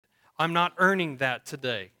I'm not earning that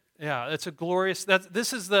today. Yeah, it's a glorious,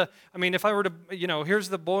 this is the, if I were to, here's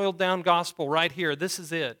the boiled down gospel right here. This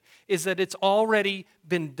is it, is that it's already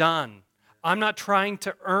been done. I'm not trying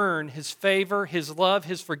to earn His favor, His love,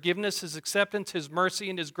 His forgiveness, His acceptance, His mercy,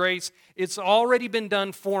 and His grace. It's already been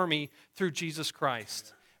done for me through Jesus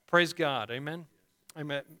Christ. Praise God. Amen?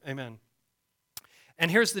 Amen. Amen. And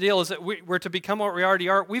here's the deal, is that we're to become what we already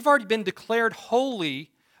are. We've already been declared holy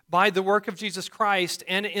by the work of Jesus Christ.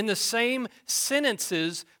 And in the same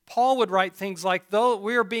sentences, Paul would write things like, though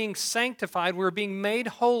we are being sanctified, we're being made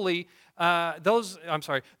holy. Those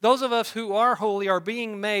of us who are holy are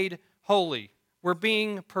being made holy. We're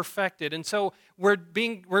being perfected. And so we've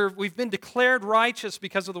been declared righteous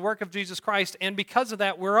because of the work of Jesus Christ. And because of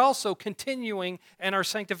that, we're also continuing in our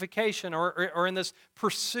sanctification or in this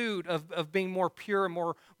pursuit of being more pure and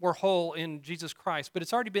more whole in Jesus Christ. But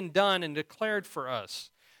it's already been done and declared for us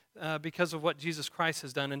because of what Jesus Christ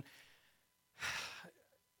has done.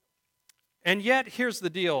 And yet, here's the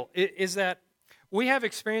deal, is that we have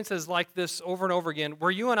experiences like this over and over again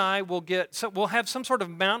where you and I we'll have some sort of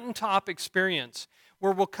mountaintop experience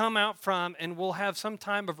where we'll come out from and we'll have some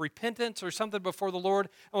time of repentance or something before the Lord,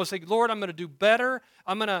 and we'll say, Lord, I'm going to do better.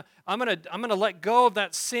 I'm going to let go of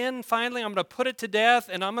that sin finally. I'm going to put it to death,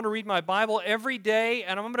 and I'm going to read my Bible every day,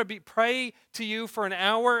 and I'm going to pray to you for an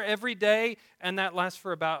hour every day, and that lasts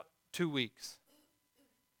for about 2 weeks.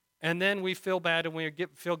 And then we feel bad and we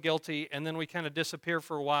feel guilty, and then we kind of disappear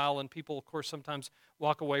for a while, and people, of course, sometimes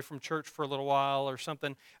walk away from church for a little while or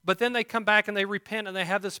something. But then they come back and they repent, and they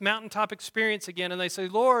have this mountaintop experience again, and they say,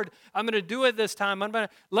 Lord, I'm going to do it this time. I'm going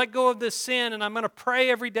to let go of this sin, and I'm going to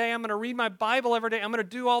pray every day. I'm going to read my Bible every day. I'm going to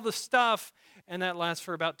do all this stuff. And that lasts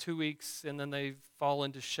for about 2 weeks, and then they fall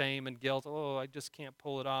into shame and guilt. Oh, I just can't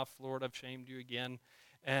pull it off. Lord, I've shamed you again.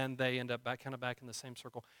 And they end up back in the same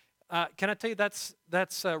circle. Can I tell you that's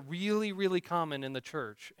really, really common in the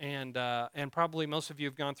church, and probably most of you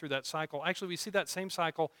have gone through that cycle. Actually, we see that same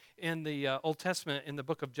cycle in the Old Testament in the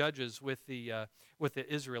book of Judges with the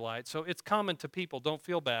Israelites. So it's common to people. Don't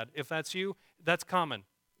feel bad. If that's you, that's common.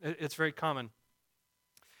 It's very common.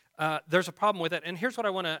 There's a problem with it, and here's what I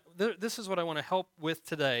want to. This is what I want to help with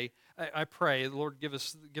today. I pray, the Lord, give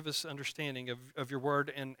us understanding of your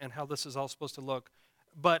word and how this is all supposed to look,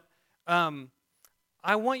 but.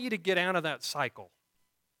 I want you to get out of that cycle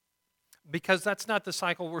because that's not the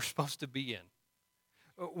cycle we're supposed to be in.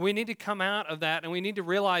 We need to come out of that, and we need to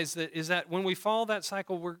realize that when we follow that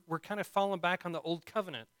cycle, we're kind of falling back on the old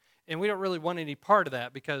covenant, and we don't really want any part of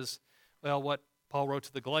that because, well, what Paul wrote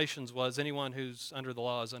to the Galatians was anyone who's under the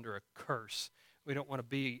law is under a curse. We don't want to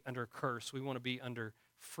be under a curse. We want to be under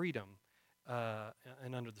freedom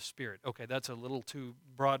and under the Spirit. Okay, that's a little too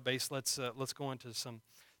broad-based. Let's go into some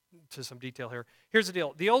detail here. Here's the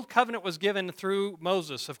deal. The old covenant was given through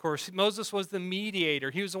Moses, of course. Moses was the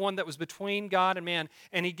mediator. He was the one that was between God and man,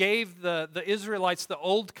 and he gave the Israelites the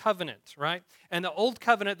old covenant, right? And the old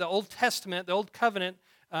covenant, the Old Testament, the old covenant,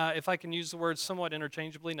 if I can use the word somewhat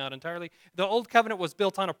interchangeably, not entirely, the old covenant was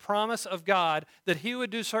built on a promise of God that he would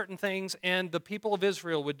do certain things and the people of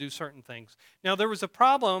Israel would do certain things. Now, there was a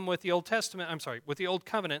problem with the Old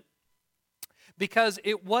covenant, because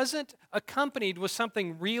it wasn't accompanied with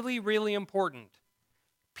something really, really important.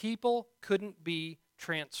 People couldn't be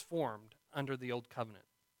transformed under the old covenant.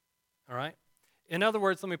 All right? In other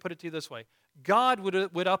words, let me put it to you this way. God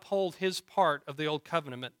would uphold his part of the old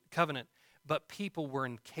covenant, but people were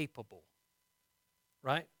incapable.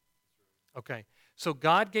 Right? Okay. So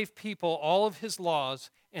God gave people all of his laws,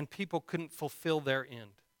 and people couldn't fulfill their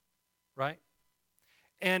end. Right?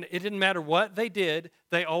 And it didn't matter what they did,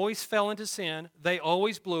 they always fell into sin. They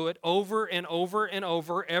always blew it over and over and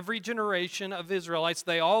over. Every generation of Israelites,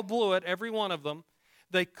 they all blew it, every one of them.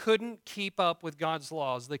 They couldn't keep up with God's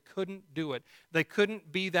laws. They couldn't do it. They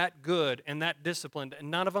couldn't be that good and that disciplined,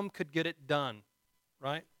 and none of them could get it done,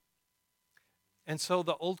 right? And so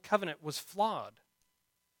the old covenant was flawed,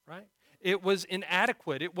 right? It was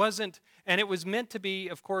inadequate. It wasn't, and it was meant to be,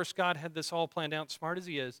 of course, God had this all planned out, smart as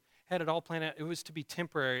he is, had it all planned out. It was to be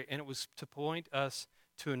temporary, and it was to point us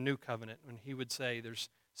to a new covenant when he would say there's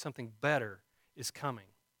something better is coming.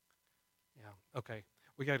 Yeah, okay,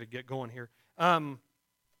 we got to get going here.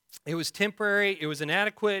 It was temporary, it was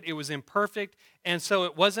inadequate, it was imperfect, and so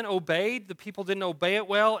it wasn't obeyed. The people didn't obey it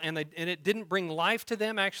well, and it didn't bring life to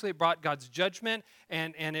them. Actually, it brought God's judgment,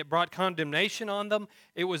 and it brought condemnation on them.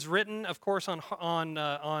 It was written, of course,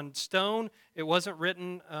 on stone. It wasn't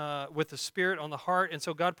written with the Spirit on the heart, and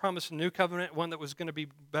so God promised a new covenant, one that was going to be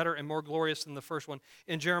better and more glorious than the first one.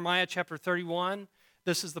 In Jeremiah chapter 31,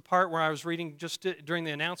 This is the part where I was reading just during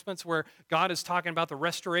the announcements where God is talking about the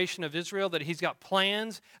restoration of Israel, that he's got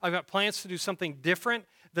plans. I've got plans to do something different.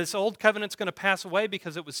 This old covenant's going to pass away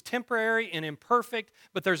because it was temporary and imperfect,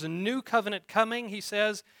 but there's a new covenant coming, he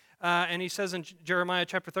says. And he says in Jeremiah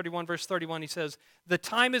chapter 31, verse 31, he says, "The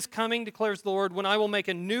time is coming, declares the Lord, when I will make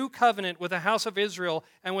a new covenant with the house of Israel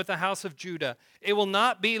and with the house of Judah. It will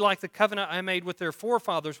not be like the covenant I made with their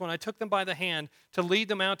forefathers when I took them by the hand to lead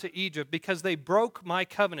them out to Egypt, because they broke my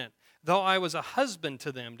covenant, though I was a husband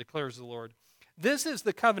to them, declares the Lord. This is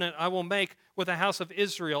the covenant I will make with the house of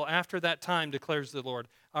Israel after that time, declares the Lord."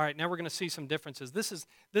 All right, now we're going to see some differences. This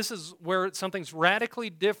is where something's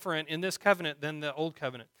radically different in this covenant than the old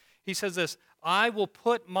covenant. He says this, "I will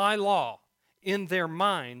put my law in their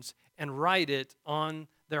minds and write it on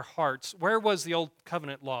their hearts." Where was the old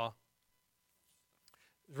covenant law?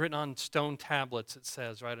 Written on stone tablets, it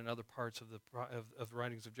says, right, in other parts of the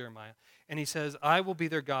writings of Jeremiah. And he says, "I will be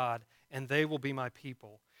their God, and they will be my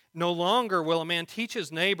people. No longer will a man teach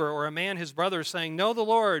his neighbor or a man his brother, saying, 'Know the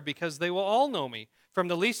Lord,' because they will all know me, from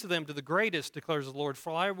the least of them to the greatest, declares the Lord.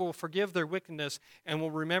 For I will forgive their wickedness and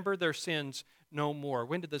will remember their sins no more."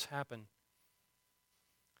 When did this happen?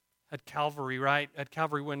 At Calvary, right? At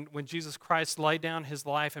Calvary, when Jesus Christ laid down his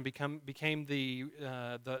life and became the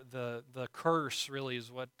curse, really, is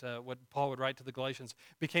what Paul would write to the Galatians,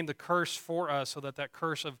 became the curse for us, so that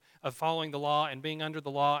curse of following the law and being under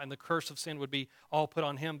the law and the curse of sin would be all put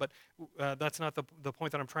on him. But that's not the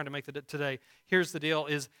point that I'm trying to make today. Here's the deal,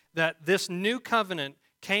 is that this new covenant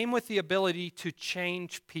came with the ability to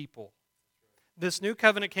change people. This new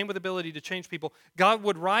covenant came with the ability to change people. God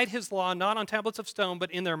would write his law not on tablets of stone, but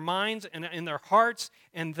in their minds and in their hearts,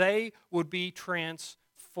 and they would be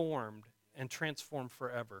transformed and transformed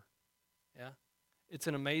forever. Yeah? It's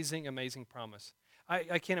an amazing, amazing promise.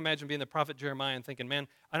 I can't imagine being the prophet Jeremiah and thinking, man,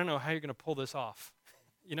 I don't know how you're going to pull this off.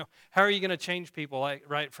 How are you going to change people,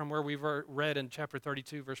 right, from where we've read in chapter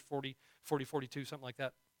 32, verse 40, 42, something like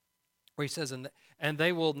that, where he says, and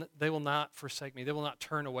they will not forsake me. They will not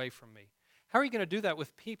turn away from me. How are you going to do that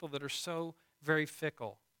with people that are so very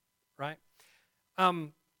fickle, right?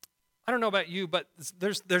 I don't know about you, but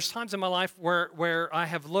there's times in my life where I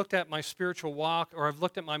have looked at my spiritual walk, or I've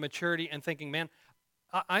looked at my maturity and thinking, man,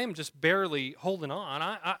 I am just barely holding on.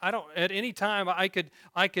 I don't, at any time I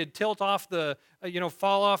could tilt off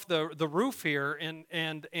fall off the roof here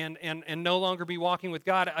and no longer be walking with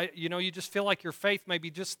God. You just feel like your faith may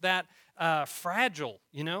be just that fragile,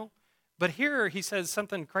 But here he says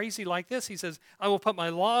something crazy like this. He says, "I will put my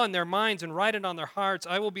law in their minds and write it on their hearts.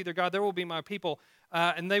 I will be their God. They will be my people.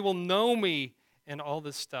 And they will know me," and all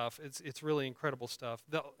this stuff. It's really incredible stuff.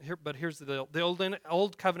 But here's the deal. The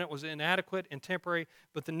old covenant was inadequate and temporary,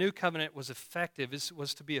 but the new covenant was effective. It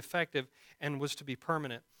was to be effective and was to be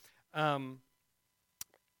permanent. We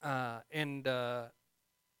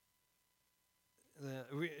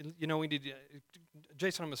need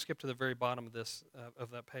Jason, I'm going to skip to the very bottom of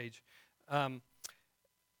that page.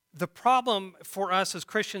 The problem for us as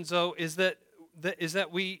Christians, though, is that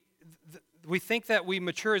we think that we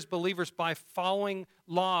mature as believers by following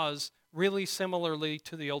laws really similarly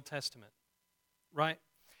to the Old Testament, right?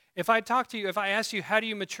 If I ask you, how do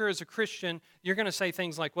you mature as a Christian, you're going to say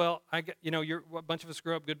things like, well, a bunch of us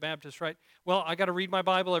grew up good Baptists, right? Well, I got to read my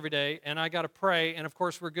Bible every day, and I got to pray, and of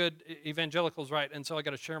course we're good evangelicals, right? And so I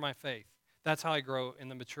got to share my faith. That's how I grow in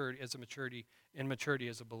maturity as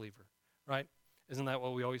a believer, right? Isn't that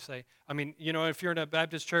what we always say? I mean, if you're in a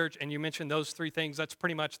Baptist church and you mention those three things, that's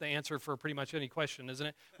pretty much the answer for pretty much any question, isn't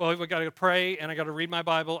it? Well, we got to pray, and I got to read my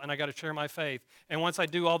Bible, and I got to share my faith. And once I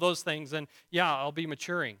do all those things, then yeah, I'll be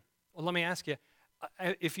maturing. Well, let me ask you,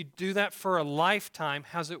 if you do that for a lifetime,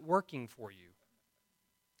 how's it working for you?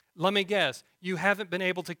 Let me guess, you haven't been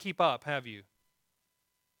able to keep up, have you?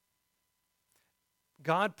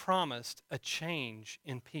 God promised a change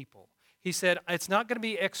in people. He said, it's not going to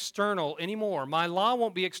be external anymore. My law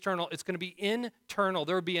won't be external. It's going to be internal.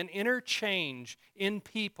 There will be an inner change in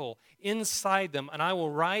people, inside them, and I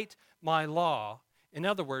will write my law. In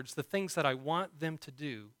other words, the things that I want them to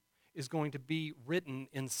do is going to be written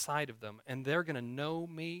inside of them, and they're going to know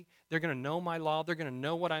me. They're going to know my law. They're going to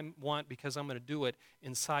know what I want because I'm going to do it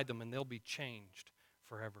inside them, and they'll be changed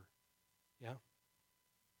forever. Yeah?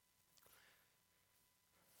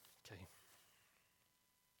 Okay.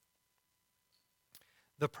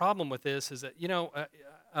 The problem with this is that,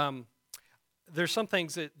 there's some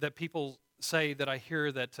things that people say that I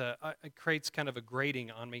hear that it creates kind of a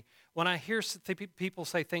grating on me. When I hear people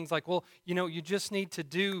say things like, well, you just need to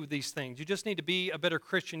do these things. You just need to be a better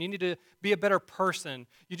Christian. You need to be a better person.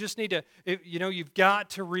 You just need to, you've got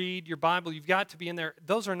to read your Bible. You've got to be in there.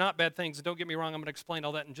 Those are not bad things. Don't get me wrong. I'm going to explain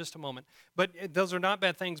all that in just a moment. But those are not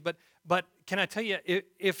bad things. But can I tell you,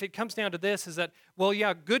 if it comes down to this, is that, well,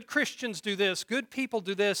 yeah, good Christians do this, good people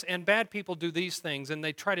do this, and bad people do these things, and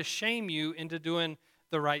they try to shame you into doing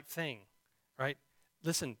the right thing. Right?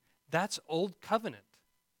 Listen, that's Old Covenant.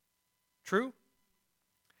 True?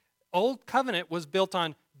 Old Covenant was built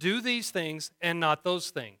on do these things and not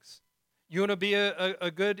those things. You want to be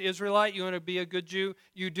a good Israelite? You want to be a good Jew?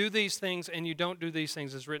 You do these things and you don't do these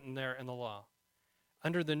things as written there in the law.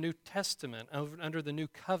 Under the New Testament, under the New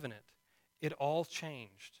Covenant, it all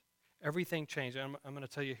changed. Everything changed. I'm going to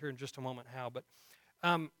tell you here in just a moment how.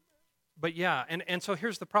 But yeah, and so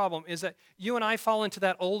here's the problem, is that you and I fall into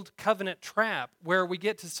that old covenant trap where we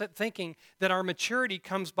get to thinking that our maturity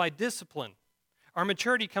comes by discipline. Our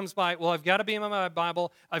maturity comes by, well, I've got to be in my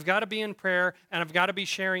Bible, I've got to be in prayer, and I've got to be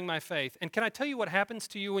sharing my faith. And can I tell you what happens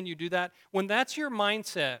to you when you do that? When that's your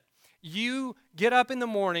mindset, you get up in the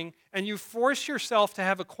morning and you force yourself to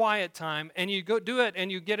have a quiet time, and you go do it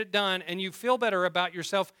and you get it done and you feel better about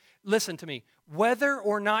yourself. Listen to me. Whether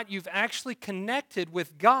or not you've actually connected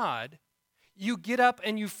with God, you get up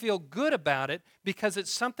and you feel good about it because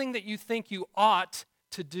it's something that you think you ought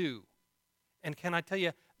to do. And can I tell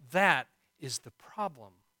you, that is the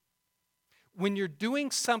problem. When you're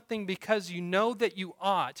doing something because you know that you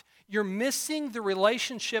ought, you're missing the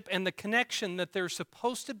relationship and the connection that there's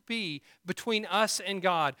supposed to be between us and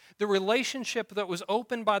God. The relationship that was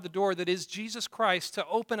opened by the door that is Jesus Christ to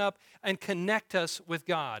open up and connect us with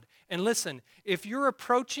God. And listen, if you're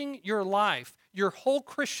approaching your life, your whole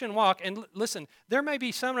Christian walk, and listen, there may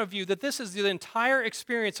be some of you that this is the entire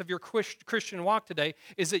experience of your Christian walk today,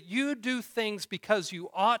 is that you do things because you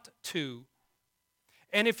ought to.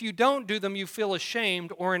 And if you don't do them, you feel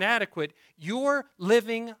ashamed or inadequate. You're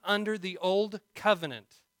living under the old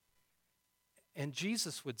covenant. And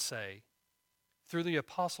Jesus would say, through the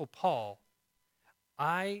Apostle Paul,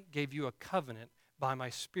 I gave you a covenant by my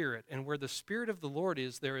Spirit. And where the Spirit of the Lord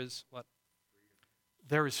is, there is what?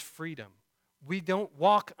 There is freedom. We don't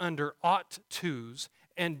walk under ought tos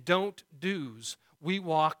and don't do's. We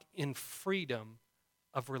walk in freedom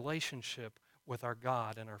of relationship with our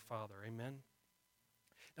God and our Father. Amen?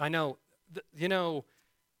 I know,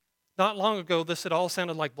 not long ago, this had all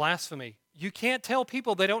sounded like blasphemy. You can't tell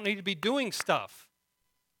people they don't need to be doing stuff,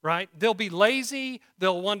 right? They'll be lazy.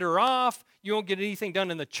 They'll wander off. You won't get anything done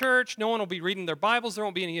in the church. No one will be reading their Bibles. There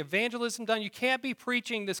won't be any evangelism done. You can't be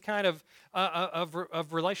preaching this kind of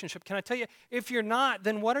relationship. Can I tell you, if you're not,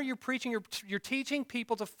 then what are you preaching? You're teaching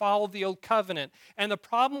people to follow the old covenant. And the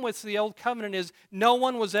problem with the old covenant is no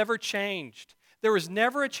one was ever changed. There was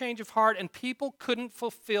never a change of heart, and people couldn't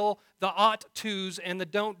fulfill the ought tos and the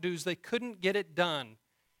don't do's. They couldn't get it done.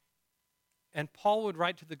 And Paul would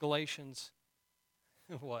write to the Galatians,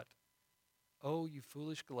 what? Oh, you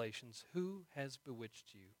foolish Galatians, who has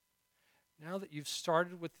bewitched you? Now that you've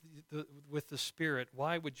started with the Spirit,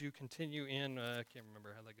 why would you continue in, I can't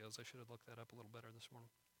remember how that goes. I should have looked that up a little better this morning.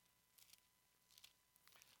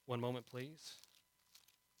 One moment, please.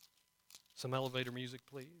 Some elevator music,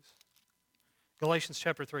 please. Galatians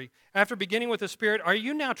chapter 3. After beginning with the Spirit, are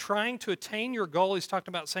you now trying to attain your goal? He's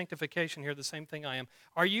talking about sanctification here, the same thing I am.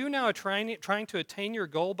 Are you now trying to attain your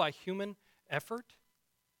goal by human effort?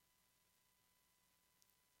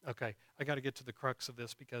 Okay, I got to get to the crux of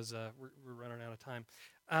this because we're running out of time.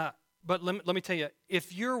 But let me tell you,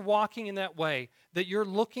 if you're walking in that way, that you're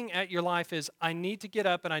looking at your life as, I need to get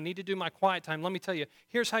up and I need to do my quiet time, let me tell you,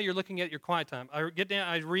 here's how you're looking at your quiet time. I get down,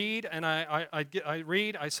 I read, and I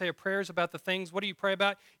read, I say prayers about the things. What do you pray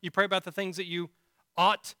about? You pray about the things that you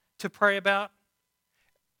ought to pray about,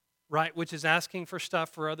 right? Which is asking for stuff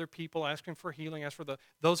for other people, asking for healing,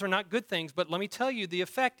 those are not good things. But let me tell you, the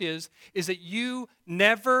effect is that you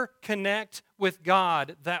never connect with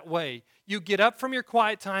God that way. You get up from your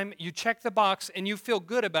quiet time, you check the box, and you feel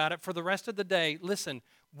good about it for the rest of the day. Listen,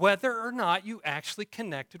 whether or not you actually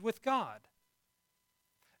connected with God.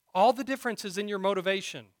 All the difference is in your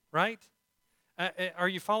motivation, right? Are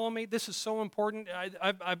you following me? This is so important.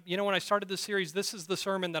 When I started this series, this is the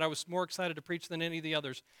sermon that I was more excited to preach than any of the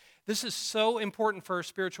others. This is so important for a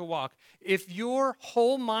spiritual walk. If your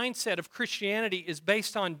whole mindset of Christianity is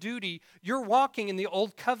based on duty, you're walking in the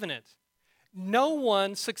old covenant. No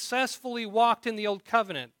one successfully walked in the old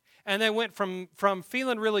covenant. And they went from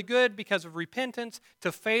feeling really good because of repentance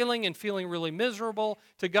to failing and feeling really miserable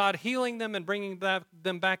to God healing them and bringing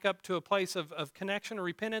them back up to a place of connection or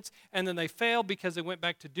repentance. And then they failed because they went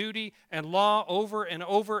back to duty and law over and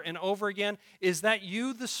over and over again. Is that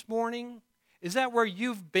you this morning? Is that where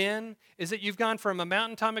you've been? Is that you've gone from a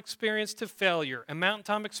mountaintop experience to failure, a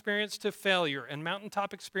mountaintop experience to failure, and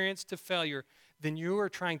mountaintop experience to failure? Then you are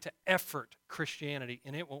trying to effort Christianity,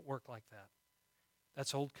 and it won't work like that.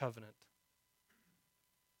 That's old covenant.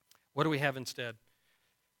 What do we have instead?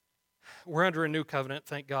 We're under a new covenant,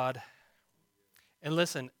 thank God. And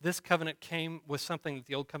listen, this covenant came with something that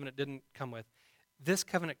the old covenant didn't come with. This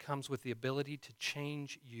covenant comes with the ability to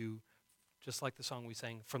change you, just like the song we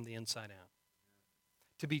sang, from the inside out.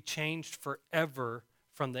 To be changed forever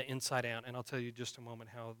from the inside out. And I'll tell you in just a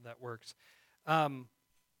moment how that works.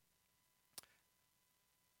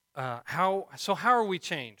 How are we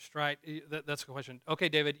changed, right? That's the question. Okay,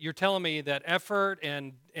 David, you're telling me that effort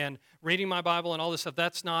and reading my Bible and all this stuff,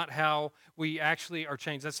 that's not how we actually are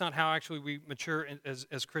changed. That's not how actually we mature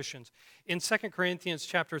as Christians. In 2 Corinthians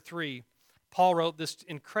chapter 3, Paul wrote this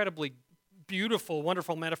incredibly beautiful,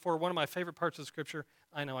 wonderful metaphor, one of my favorite parts of Scripture.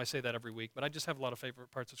 I know I say that every week, but I just have a lot of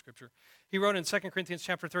favorite parts of Scripture. He wrote in 2 Corinthians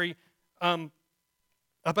chapter 3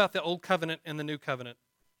 about the Old Covenant and the New Covenant.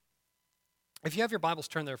 If you have your Bibles,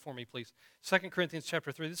 turn there for me, please. 2 Corinthians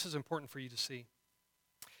chapter 3, this is important for you to see.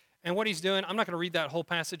 And what he's doing, I'm not going to read that whole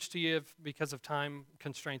passage to you because of time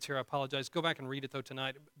constraints here. I apologize. Go back and read it, though,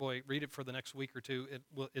 tonight. Boy, read it for the next week or two.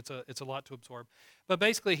 It's a lot to absorb. But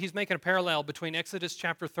basically, he's making a parallel between Exodus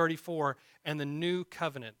chapter 34 and the new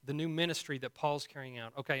covenant, the new ministry that Paul's carrying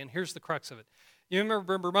out. Okay, and here's the crux of it. You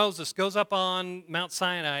remember Moses goes up on Mount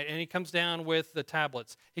Sinai, and he comes down with the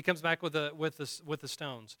tablets. He comes back with the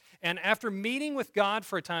stones. And after meeting with God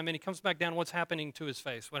for a time, and he comes back down, what's happening to his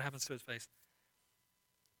face? What happens to his face?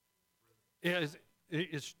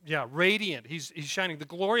 It's radiant. He's shining. The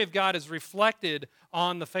glory of God is reflected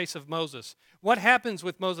on the face of Moses. What happens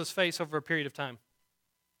with Moses' face over a period of time?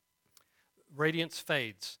 Radiance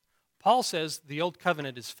fades. Paul says the old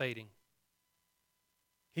covenant is fading.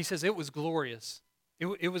 He says it was glorious.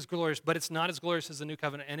 It was glorious, but it's not as glorious as the new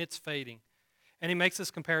covenant, and it's fading. And he makes this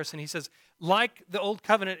comparison. He says, like the old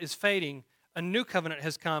covenant is fading, a new covenant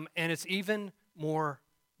has come, and it's even more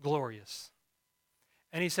glorious.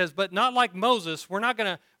 And he says, but not like Moses.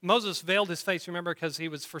 Moses veiled his face, remember, because he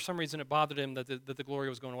was, for some reason, it bothered him that the glory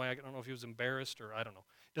was going away. I don't know if he was embarrassed or I don't know.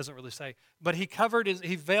 It doesn't really say. But he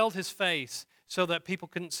veiled his face so that people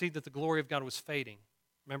couldn't see that the glory of God was fading.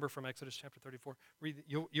 Remember from Exodus chapter 34?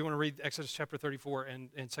 You want to read Exodus chapter 34 and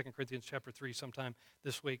 2 Corinthians chapter 3 sometime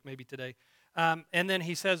this week, maybe today. And then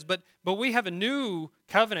he says, but we have a new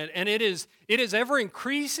covenant, and it is ever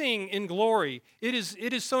increasing in glory. It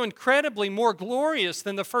is so incredibly more glorious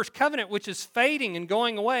than the first covenant, which is fading and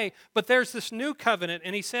going away. But there's this new covenant,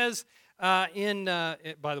 and he says by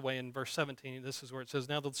the way, in verse 17, this is where it says,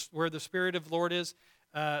 now where the Spirit of the Lord is,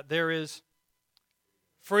 there is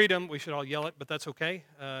freedom. We should all yell it, but that's okay.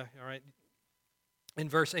 All right. In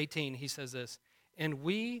verse 18, he says this, and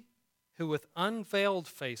we who with unveiled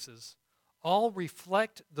faces all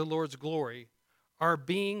reflect the Lord's glory are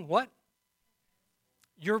being what?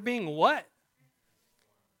 You're being what?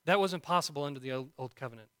 That wasn't possible under the old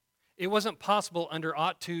covenant. It wasn't possible under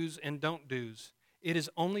ought tos and don't dos. It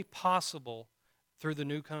is only possible through the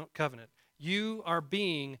new covenant. You are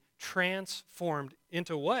being transformed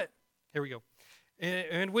into what? Here we go.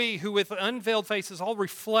 And we who with unveiled faces all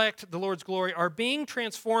reflect the Lord's glory are being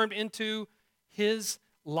transformed into His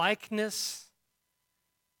likeness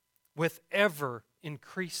with ever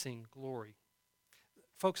increasing glory.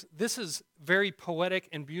 Folks, this is very poetic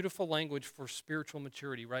and beautiful language for spiritual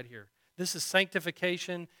maturity right here. This is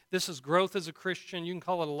sanctification. This is growth as a Christian. You can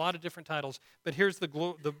call it a lot of different titles, but here's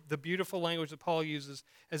the beautiful language that Paul uses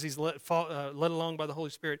as he's led along by the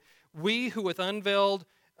Holy Spirit. We who with unveiled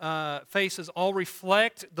faces all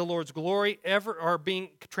reflect the Lord's glory, ever are being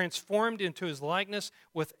transformed into His likeness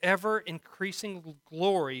with ever increasing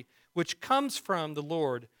glory, which comes from the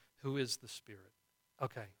Lord who is the Spirit.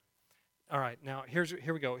 Okay. All right. Now here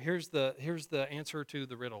we go. Here's the answer to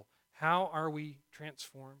the riddle. How are we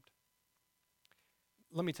transformed?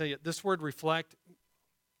 Let me tell you, this word reflect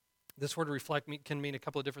can mean a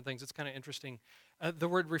couple of different things. It's kind of interesting. The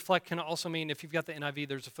word reflect can also mean, if you've got the NIV,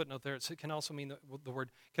 there's a footnote there. It can also mean the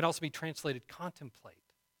word can also be translated contemplate.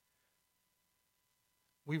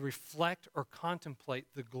 We reflect or contemplate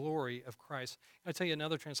the glory of Christ. I'll tell you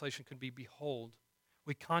another translation could be behold.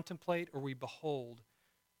 We contemplate or we behold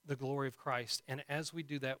the glory of Christ. And as we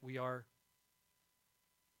do that, we are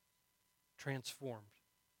transformed.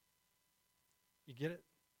 You get it?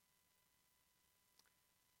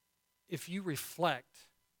 if you reflect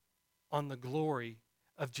on the glory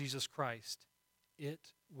of Jesus Christ,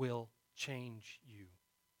 it will change you.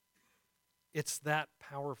 It's that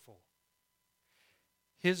powerful.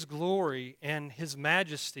 His glory and His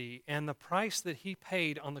majesty and the price that He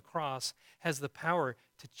paid on the cross has the power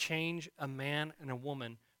to change a man and a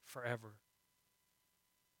woman forever.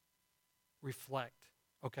 Reflect.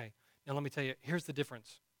 Okay, now let me tell you, here's the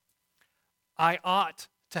difference. I ought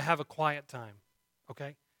to have a quiet time,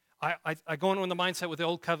 okay? I go in with the mindset with the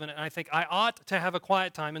Old Covenant, and I think I ought to have a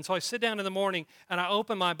quiet time. And so I sit down in the morning, and I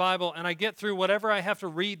open my Bible, and I get through whatever I have to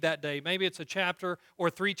read that day. Maybe it's a chapter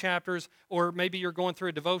or 3 chapters, or maybe you're going through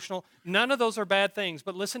a devotional. None of those are bad things,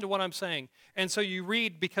 but listen to what I'm saying. And so you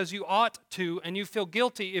read because you ought to, and you feel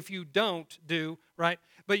guilty if you don't do, right?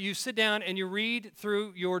 But you sit down and you read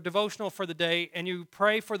through your devotional for the day, and you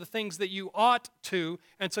pray for the things that you ought to.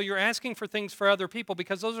 And so you're asking for things for other people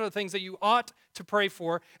because those are the things that you ought to pray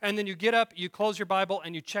for. And then you get up, you close your Bible,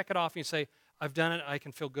 and you check it off, and you say, I've done it. I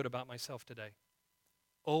can feel good about myself today.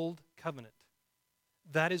 Old covenant.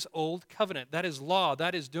 That is old covenant. That is law.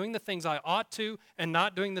 That is doing the things I ought to and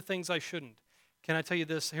not doing the things I shouldn't. Can I tell you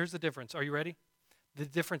this? Here's the difference. Are you ready? The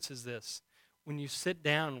difference is this. When you sit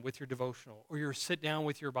down with your devotional, or you sit down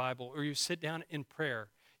with your Bible, or you sit down in prayer,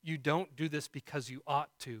 you don't do this because you ought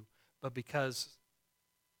to, but because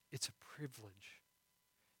it's a privilege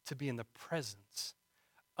to be in the presence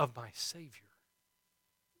of my Savior.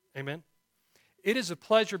 Amen? It is a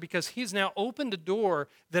pleasure because He's now opened a door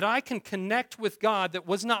that I can connect with God that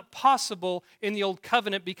was not possible in the Old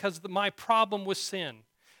Covenant because my problem was sin.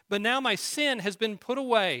 But now my sin has been put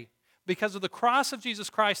away because of the cross of Jesus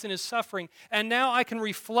Christ and His suffering, and now I can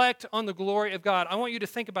reflect on the glory of God. I want you to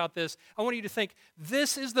think about this. I want you to think,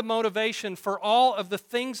 this is the motivation for all of the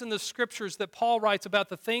things in the Scriptures that Paul writes about,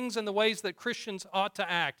 the things and the ways that Christians ought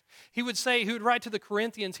to act. He would write to the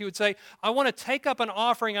Corinthians, he would say, I want to take up an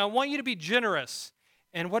offering. I want you to be generous.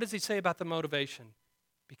 And what does he say about the motivation?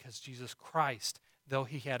 Because Jesus Christ, though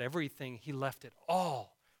He had everything, He left it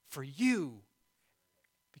all for you.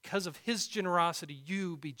 Because of His generosity,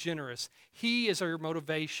 you be generous. He is our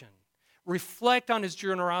motivation. Reflect on His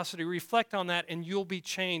generosity. Reflect on that, and you'll be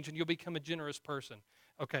changed, and you'll become a generous person.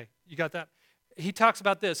 Okay, you got that? He talks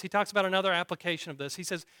about this. He talks about another application of this. He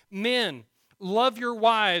says, men, love your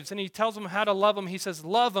wives. And he tells them how to love them. He says,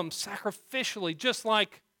 love them sacrificially, just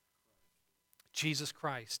like Jesus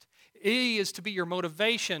Christ. He is to be your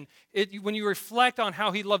motivation. When you reflect on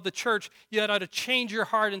how He loved the church, you ought to change your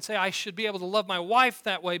heart and say, I should be able to love my wife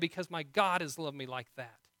that way because my God has loved me like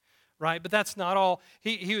that. Right? But that's not all.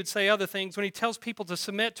 He would say other things. When he tells people to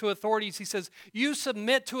submit to authorities, he says, you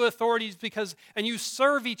submit to authorities and you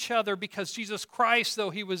serve each other because Jesus Christ, though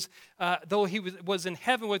he was in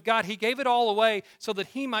heaven with God, He gave it all away so that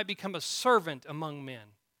He might become a servant among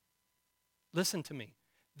men. Listen to me.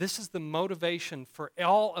 This is the motivation for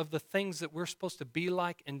all of the things that we're supposed to be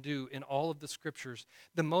like and do in all of the Scriptures.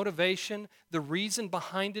 The motivation, the reason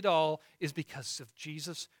behind it all is because of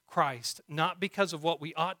Jesus Christ. Not because of what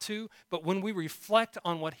we ought to, but when we reflect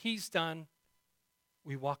on what He's done,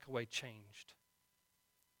 we walk away changed.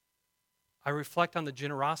 I reflect on the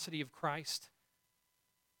generosity of Christ,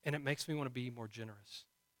 and it makes me want to be more generous.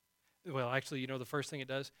 Well, actually, the first thing it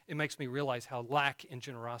does, it makes me realize how lack in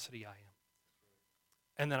generosity I am.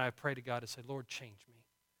 And then I pray to God to say, Lord, change me.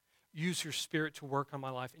 Use your Spirit to work on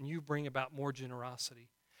my life, and you bring about more generosity.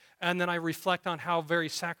 And then I reflect on how very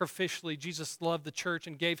sacrificially Jesus loved the church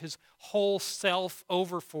and gave His whole self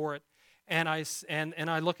over for it. And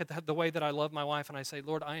I look at the way that I love my wife, and I say,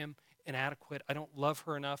 Lord, I am inadequate. I don't love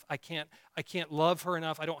her enough. I can't love her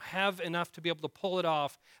enough. I don't have enough to be able to pull it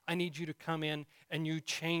off. I need you to come in and you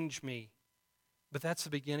change me. But that's the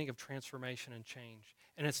beginning of transformation and change.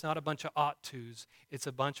 And it's not a bunch of ought-tos. It's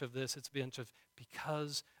a bunch of this. It's a bunch of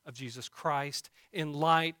because of Jesus Christ. In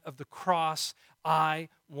light of the cross, I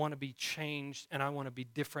want to be changed and I want to be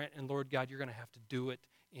different. And Lord God, you're going to have to do it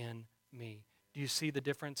in me. Do you see the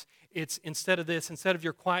difference? It's instead of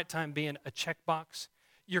your quiet time being a checkbox,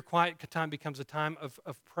 your quiet time becomes a time of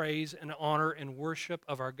praise and honor and worship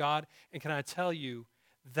of our God. And can I tell you,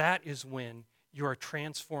 that is when you are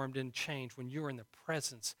transformed and changed, when you are in the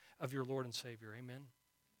presence of your Lord and Savior. Amen?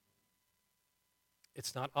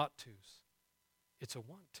 It's not ought-tos. It's a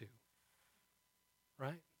want-to.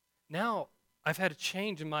 Right? Now, I've had a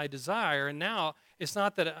change in my desire, and now it's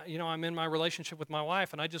not that I'm in my relationship with my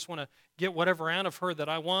wife and I just want to get whatever out of her that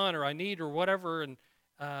I want or I need or whatever, and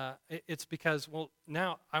it's because,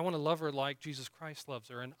 now I want to love her like Jesus Christ loves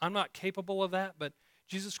her, and I'm not capable of that, but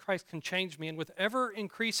Jesus Christ can change me, and with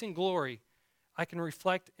ever-increasing glory, I can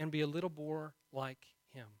reflect and be a little more like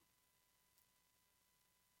Him.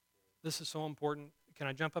 This is so important. Can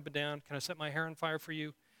I jump up and down? Can I set my hair on fire for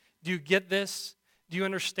you? Do you get this? Do you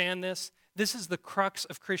understand this? This is the crux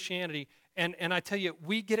of Christianity. And I tell you,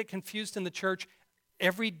 we get it confused in the church.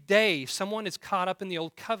 Every day, someone is caught up in the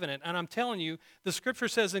old covenant. And I'm telling you, the scripture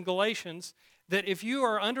says in Galatians that if you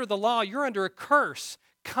are under the law, you're under a curse.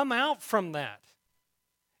 Come out from that.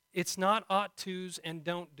 It's not ought tos and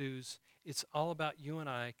don't dos. It's all about you and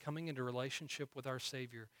I coming into relationship with our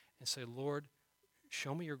Savior and say, Lord,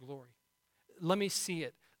 show me your glory. Let me see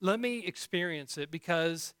it. Let me experience it,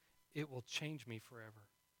 because it will change me forever.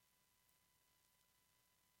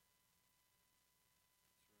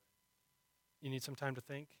 You need some time to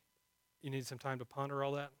think? You need some time to ponder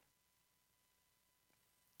all that?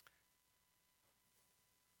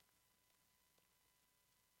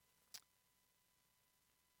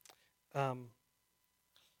 I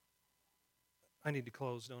need to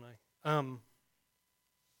close, don't I?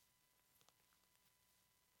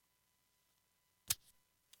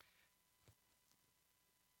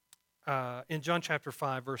 In John chapter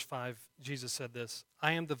 5, verse 5, Jesus said this,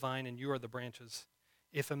 I am the vine and you are the branches.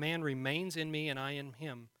 If a man remains in me and I in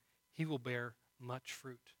him, he will bear much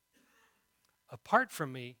fruit. Apart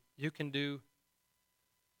from me, you can do...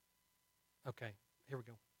 Okay, here we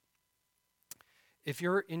go. If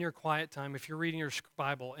you're in your quiet time, if you're reading your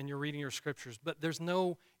Bible and you're reading your scriptures, but there's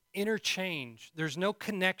no interchange, there's no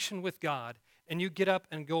connection with God, and you get up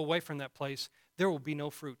and go away from that place, there will be no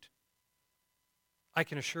fruit. I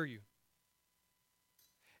can assure you.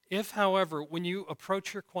 If, however, when you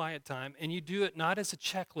approach your quiet time and you do it not as a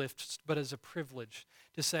checklist, but as a privilege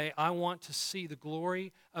to say, I want to see the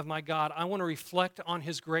glory of my God, I want to reflect on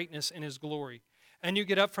his greatness and his glory, and you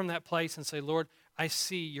get up from that place and say, Lord, I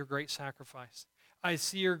see your great sacrifice. I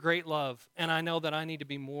see your great love, and I know that I need to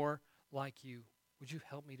be more like you. Would you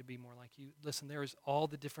help me to be more like you? Listen, there is all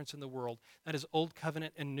the difference in the world. That is old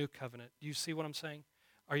covenant and new covenant. Do you see what I'm saying?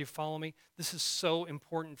 Are you following me? This is so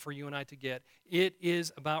important for you and I to get. It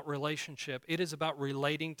is about relationship. It is about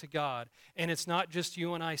relating to God. And it's not just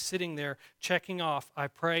you and I sitting there checking off, I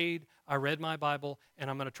prayed, I read my Bible, and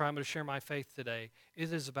I'm going to share my faith today.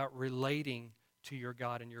 It is about relating to your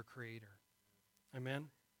God and your Creator. Amen?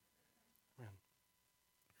 Amen.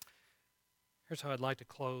 Here's how I'd like to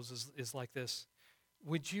close is like this.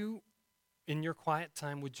 Would you, in your quiet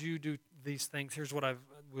time, would you do these things? Here's what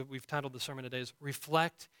we've titled the sermon today is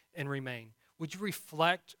Reflect and Remain. Would you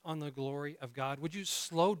reflect on the glory of God? Would you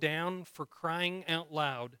slow down for crying out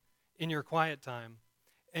loud in your quiet time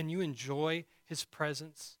and you enjoy his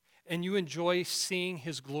presence and you enjoy seeing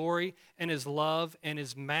his glory and his love and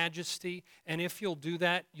his majesty? And if you'll do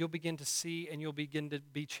that, you'll begin to see and you'll begin to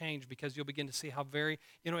be changed, because you'll begin to see how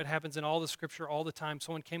it happens in all the scripture all the time.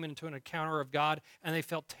 Someone came into an encounter of God and they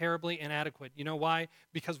felt terribly inadequate. You know why?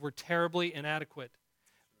 Because we're terribly inadequate.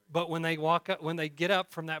 But when they when they get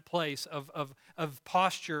up from that place of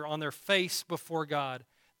posture on their face before God,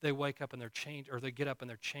 they wake up and they're changed, or they get up and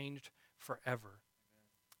they're changed forever,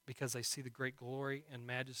 because they see the great glory and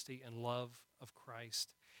majesty and love of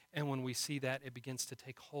Christ. And when we see that, it begins to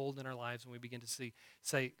take hold in our lives, and we begin to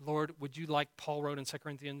say, Lord, would you, like Paul wrote in 2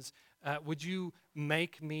 Corinthians, would you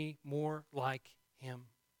make me more like him?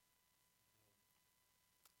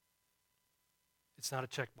 It's not a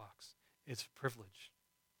checkbox. It's a privilege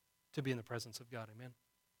to be in the presence of God. Amen?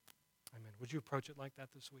 Amen. Would you approach it like that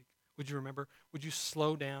this week? Would you remember? Would you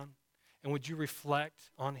slow down? And would you reflect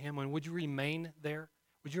on him? And would you remain there?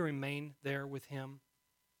 Would you remain there with him?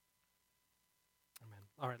 Amen.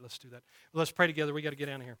 All right, let's do that. Let's pray together. We got to get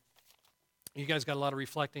out of here. You guys got a lot of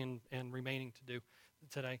reflecting and remaining to do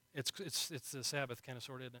today. It's the Sabbath kind of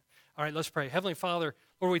sort, isn't it? All right, let's pray. Heavenly Father,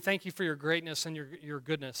 Lord, we thank you for your greatness and your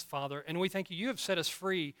goodness, Father. And we thank you. You have set us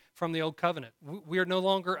free from the old covenant. We are no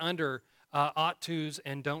longer under ought tos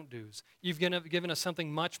and don't dos. You've given us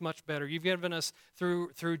something much, much better. You've given us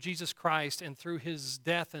through Jesus Christ and through his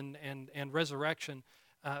death and resurrection,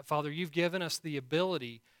 Father, you've given us the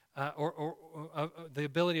ability the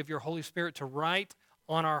ability of your Holy Spirit to write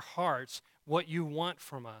on our hearts what you want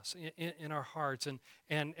from us in our hearts.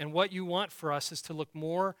 And what you want for us is to look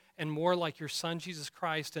more and more like your Son, Jesus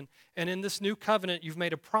Christ. And in this new covenant, you've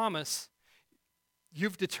made a promise.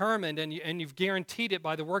 You've determined and you've guaranteed it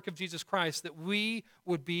by the work of Jesus Christ that we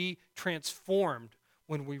would be transformed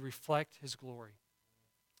when we reflect his glory.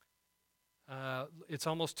 It's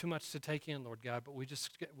almost too much to take in, Lord God, but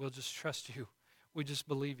we'll just trust you. We just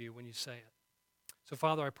believe you when you say it. So,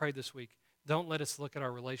 Father, I pray this week, don't let us look at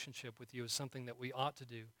our relationship with you as something that we ought to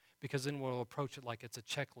do, because then we'll approach it like it's a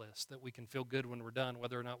checklist that we can feel good when we're done,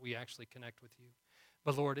 whether or not we actually connect with you.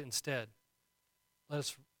 But, Lord, instead, let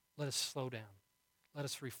us slow down. let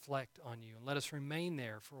us reflect on you, and let us remain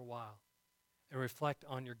there for a while and reflect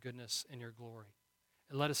on your goodness and your glory.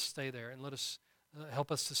 And let us stay there, and let us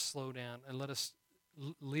help us to slow down, and let us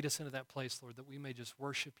lead us into that place, Lord, that we may just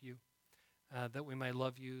worship you, that we may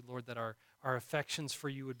love you, Lord, that our affections for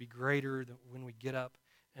you would be greater than when we get up,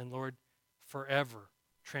 and Lord, forever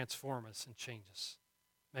transform us and change us.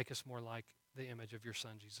 Make us more like the image of your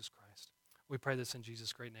Son, Jesus Christ. We pray this in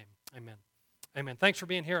Jesus' great name. Amen. Amen. Thanks for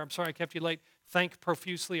being here. I'm sorry I kept you late. Thank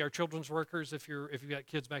profusely our children's workers if you've got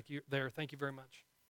kids back there. Thank you very much.